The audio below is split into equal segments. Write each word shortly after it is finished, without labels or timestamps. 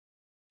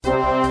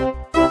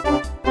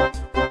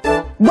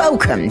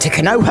Welcome to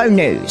Kanoho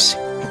News.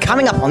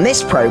 Coming up on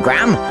this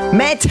programme,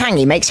 Mayor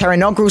Tangy makes her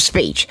inaugural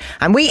speech,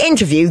 and we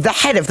interview the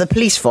head of the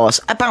police force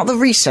about the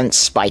recent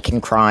spike in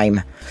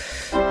crime.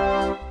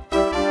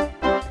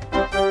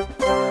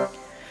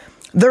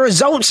 The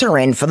results are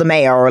in for the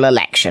mayoral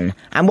election,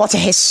 and what a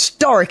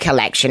historic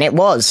election it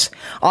was.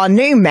 Our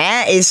new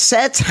mayor is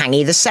Sir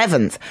Tangy the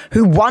 7th,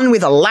 who won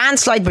with a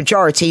landslide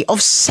majority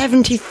of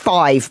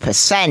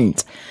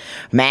 75%.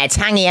 Mayor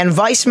Tangy and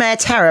Vice Mayor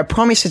Terra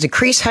promise to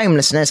decrease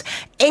homelessness,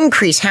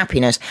 increase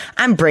happiness,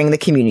 and bring the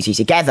community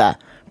together.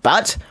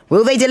 But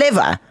will they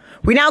deliver?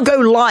 We now go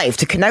live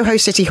to Kanoho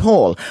City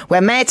Hall, where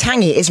Mayor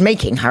Tangy is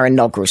making her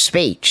inaugural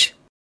speech.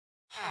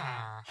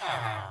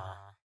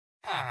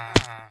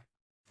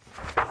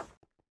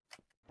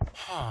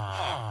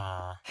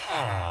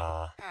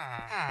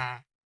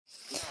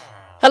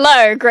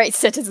 Hello, great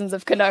citizens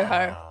of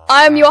Kanoho.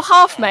 I am your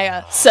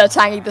half-mayor, Sir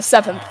Tangy the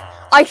 7th.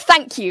 I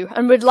thank you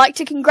and would like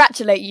to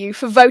congratulate you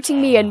for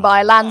voting me in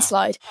by a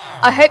landslide.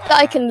 I hope that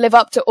I can live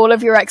up to all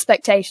of your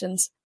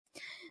expectations.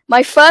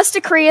 My first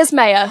decree as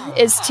mayor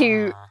is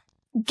to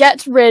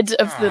get rid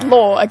of the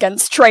law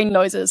against train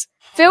noises.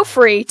 Feel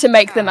free to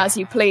make them as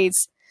you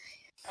please.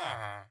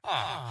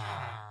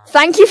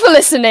 Thank you for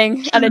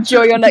listening and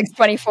enjoy your next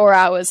 24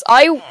 hours.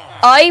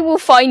 I will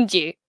find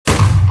you.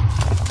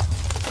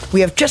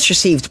 We have just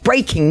received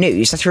breaking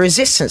news that a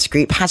resistance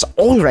group has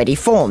already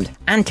formed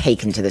and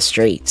taken to the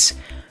streets.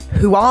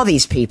 Who are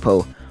these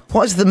people?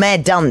 What has the mayor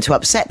done to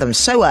upset them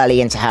so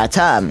early into her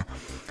term?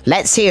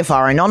 Let's see if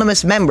our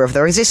anonymous member of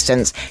the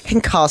resistance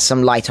can cast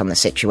some light on the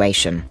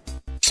situation.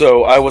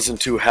 So I wasn't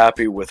too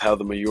happy with how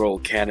the mayoral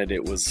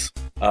candidate was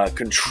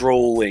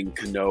controlling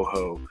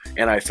Kanoho,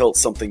 and I felt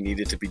something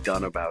needed to be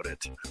done about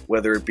it.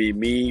 Whether it be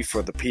me,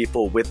 for the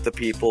people, with the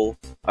people,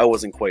 I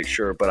wasn't quite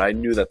sure, but I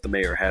knew that the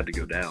mayor had to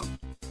go down.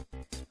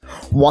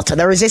 What are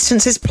the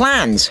resistance's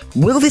plans?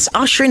 Will this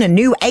usher in a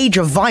new age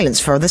of violence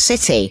for the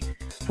city?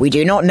 We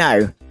do not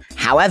know.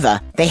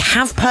 However, they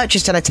have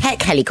purchased an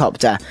attack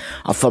helicopter,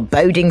 a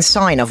foreboding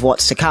sign of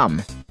what's to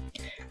come.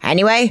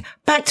 Anyway,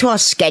 back to our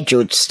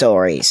scheduled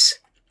stories.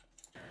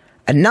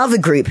 Another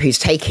group who's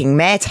taking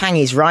Mayor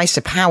Tangy's rise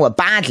to power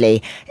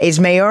badly is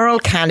mayoral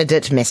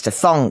candidate Mr.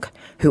 Thonk,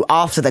 who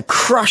after the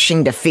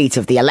crushing defeat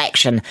of the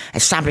election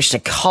established a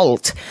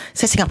cult,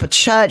 setting up a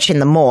church in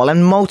the mall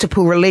and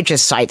multiple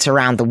religious sites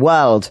around the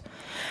world.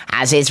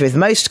 As is with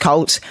most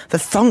cults, the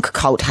Thonk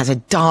cult has a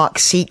dark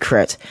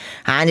secret,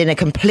 and in a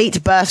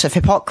complete burst of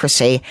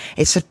hypocrisy,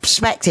 is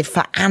suspected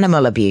for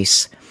animal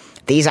abuse.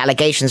 These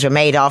allegations were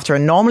made after a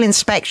normal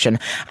inspection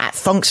at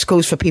Thonk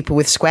Schools for People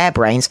with Square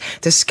Brains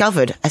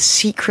discovered a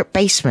secret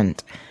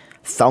basement.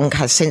 Thonk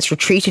has since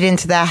retreated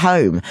into their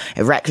home,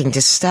 erecting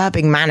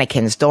disturbing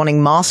mannequins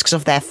donning masks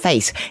of their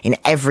face in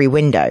every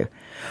window.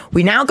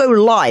 We now go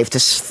live to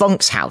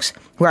Thonk's house,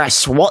 where a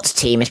SWAT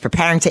team is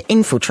preparing to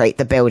infiltrate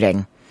the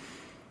building.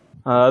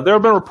 There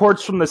have been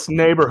reports from this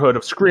neighborhood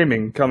of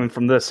screaming coming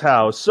from this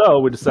house, so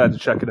we decided to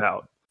check it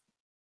out.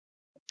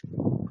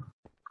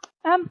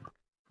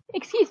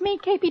 Excuse me,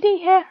 KPD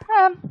here.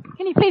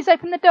 Can you please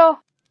open the door?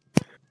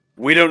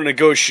 We don't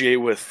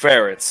negotiate with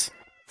ferrets.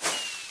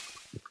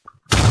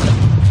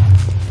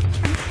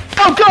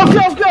 Go, go,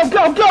 go, go,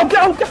 go, go,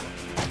 go, go!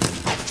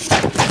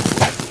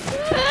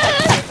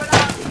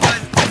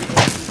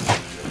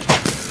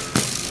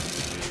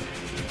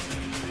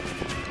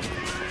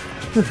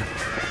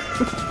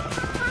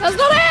 That's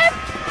not it!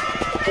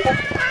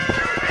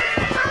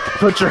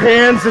 Put your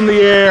hands in the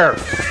air!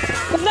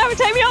 You'll never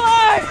take me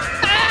alive!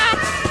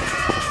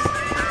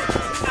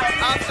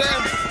 After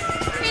him!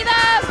 Free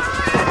them!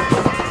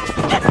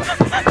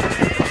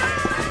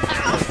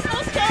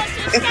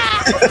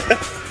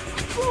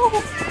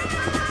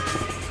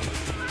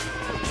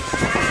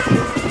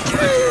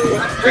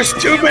 There's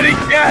too many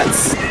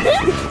cats!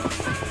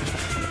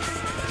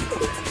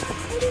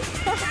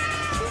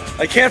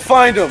 I can't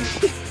find them!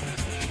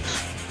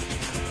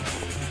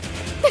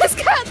 There's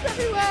cats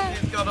everywhere!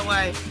 He's got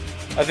away.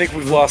 I think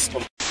we've lost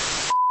them.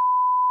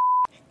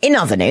 In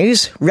other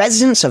news,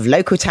 residents of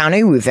local town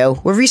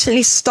Uwuville were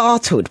recently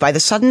startled by the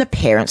sudden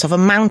appearance of a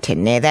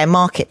mountain near their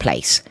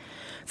marketplace.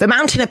 The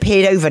mountain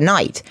appeared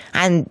overnight,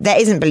 and there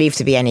isn't believed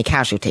to be any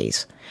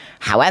casualties.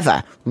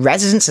 However,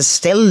 residents are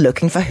still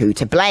looking for who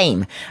to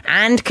blame,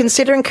 and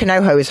considering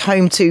Kanoho is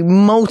home to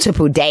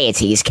multiple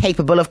deities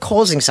capable of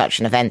causing such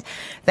an event,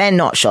 they're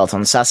not short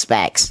on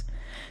suspects.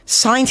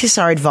 Scientists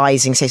are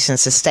advising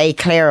citizens to stay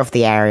clear of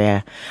the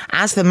area,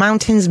 as the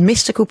mountain's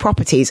mystical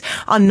properties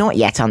are not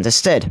yet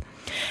understood,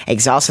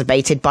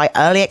 exacerbated by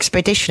early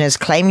expeditioners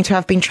claiming to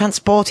have been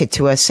transported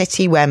to a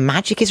city where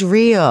magic is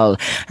real,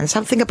 and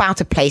something about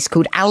a place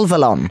called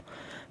Avalon.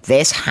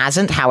 This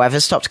hasn't, however,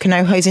 stopped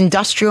Kanoho's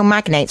industrial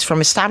magnates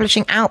from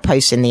establishing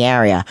outposts in the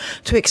area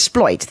to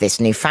exploit this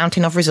new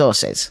fountain of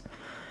resources.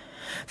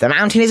 The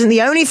mountain isn't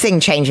the only thing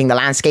changing the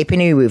landscape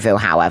in Uwuville,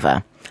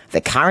 however. The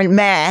current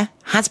mayor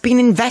has been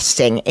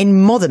investing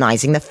in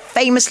modernising the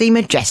famously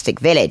majestic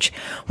village,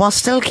 while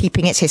still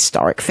keeping its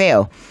historic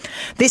feel.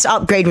 This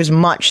upgrade was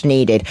much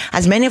needed,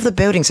 as many of the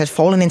buildings had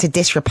fallen into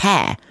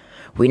disrepair.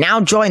 We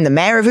now join the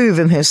mayor of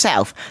Uvam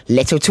himself,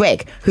 Little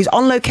Twig, who's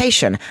on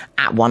location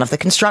at one of the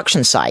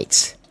construction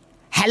sites.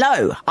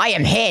 Hello, I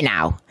am here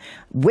now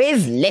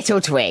with Little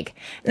Twig.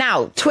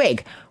 Now,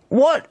 Twig,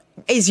 what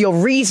is your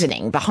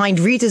reasoning behind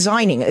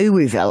redesigning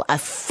Uwuville, a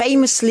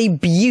famously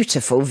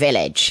beautiful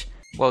village?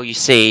 Well, you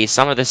see,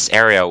 some of this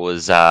area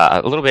was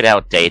a little bit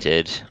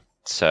outdated,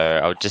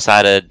 so I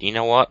decided, you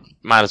know what,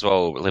 might as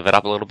well live it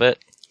up a little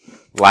bit,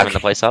 liven the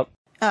place up.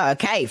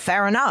 Okay,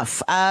 fair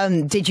enough.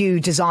 Did you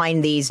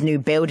design these new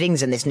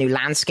buildings and this new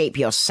landscape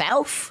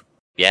yourself?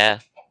 Yeah,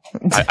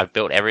 I've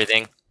built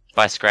everything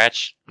by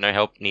scratch, no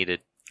help needed.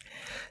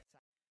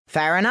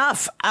 Fair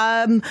enough.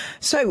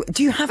 So,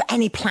 do you have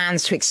any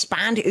plans to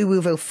expand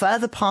Uwuville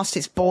further past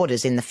its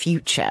borders in the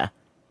future?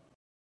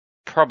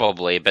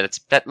 Probably, but it's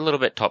a little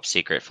bit top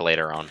secret for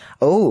later on.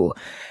 Oh,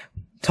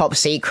 top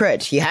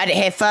secret. You heard it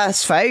here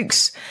first,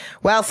 folks.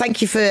 Well,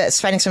 thank you for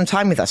spending some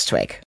time with us,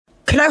 Twig.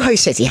 Kanoho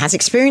City has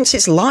experienced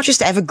its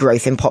largest ever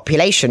growth in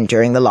population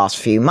during the last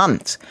few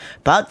months,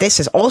 but this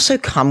has also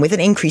come with an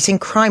increase in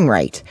crime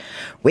rate.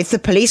 With the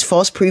police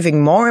force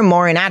proving more and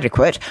more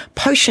inadequate,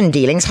 potion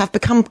dealings have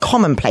become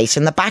commonplace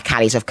in the back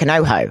alleys of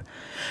Kanoho.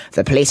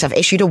 The police have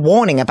issued a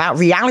warning about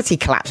reality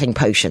collapsing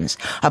potions,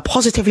 a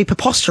positively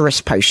preposterous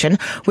potion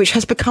which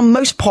has become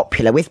most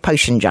popular with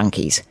potion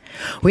junkies.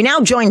 We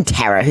now join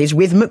Terra, who's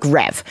with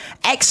McRev,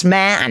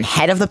 ex-mayor and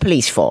head of the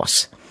police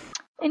force.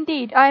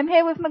 Indeed, I am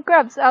here with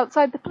McGrevs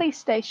outside the police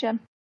station.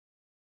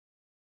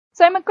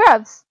 So,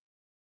 McGrevs,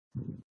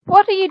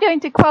 what are you doing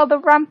to quell the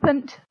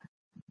rampant,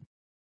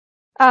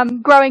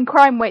 growing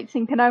crime rates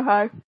in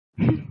Kanoho?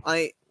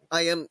 I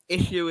am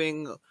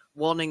issuing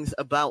warnings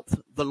about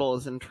the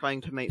laws and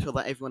trying to make sure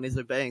that everyone is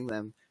obeying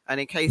them.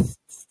 And in case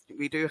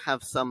we do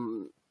have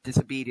some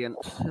disobedient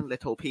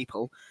little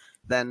people,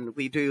 then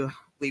we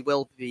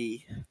will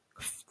be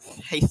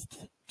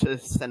haste to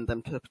send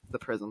them to the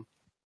prison.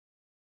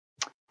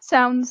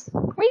 Sounds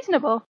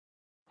reasonable.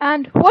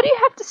 And what do you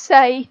have to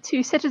say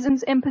to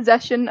citizens in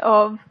possession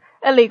of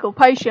illegal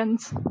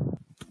potions?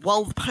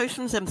 While the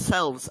potions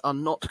themselves are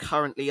not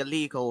currently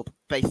illegal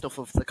based off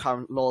of the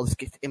current laws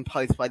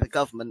imposed by the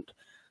government,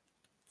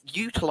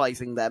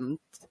 utilizing them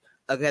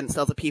against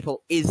other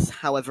people is,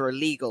 however,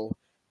 illegal.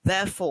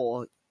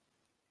 Therefore,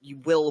 you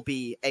will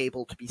be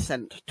able to be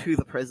sent to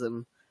the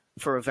prison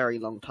for a very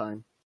long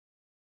time.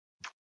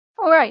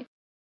 Alright.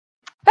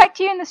 Back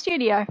to you in the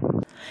studio.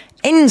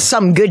 In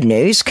some good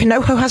news,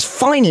 Kanoho has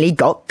finally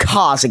got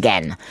cars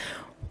again.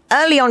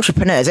 Early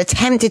entrepreneurs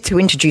attempted to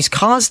introduce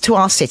cars to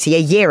our city a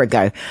year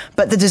ago,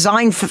 but the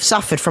design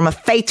suffered from a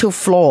fatal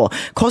flaw,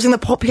 causing the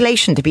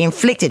population to be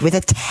inflicted with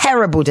a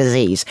terrible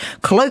disease,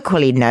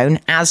 colloquially known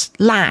as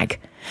lag.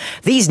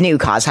 These new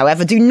cars,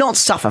 however, do not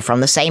suffer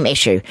from the same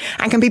issue,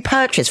 and can be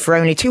purchased for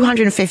only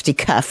 250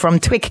 K from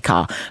Twig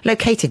Car,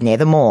 located near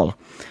the mall.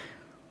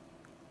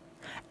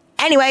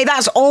 Anyway,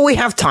 that's all we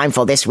have time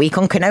for this week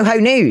on Kanoho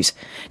News.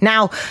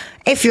 Now,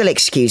 if you'll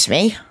excuse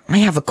me, I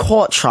have a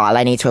court trial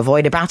I need to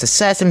avoid about a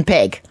certain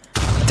pig.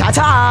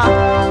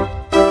 Ta-ta!